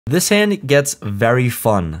This hand gets very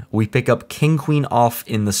fun. We pick up king queen off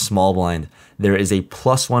in the small blind. There is a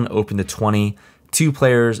 +1 open to 20. 2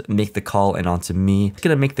 players make the call and onto me. I'm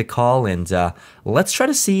gonna make the call and let's try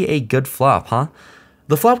to see a good flop, huh?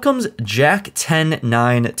 The flop comes Jack 10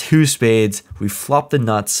 9 2 spades. We flop the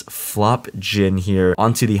nuts, flop gin here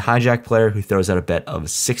onto the hijack player who throws out a bet of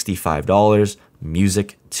 $65.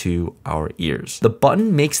 Music to our ears. The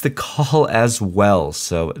button makes the call as well,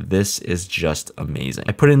 so this is just amazing.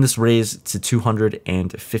 I put in this raise to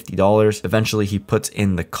 $250. Eventually he puts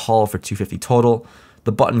in the call for $250 total.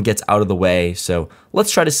 The button gets out of the way, so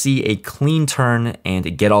let's try to see a clean turn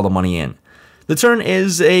and get all the money in. The turn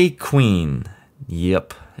is a queen.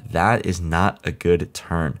 Yep, that is not a good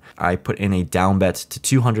turn. I put in a down bet to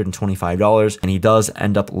 $225, and he does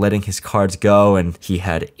end up letting his cards go, and he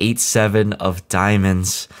had 8-7 of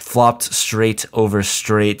diamonds, flopped straight over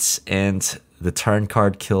straights, and the turn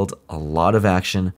card killed a lot of action.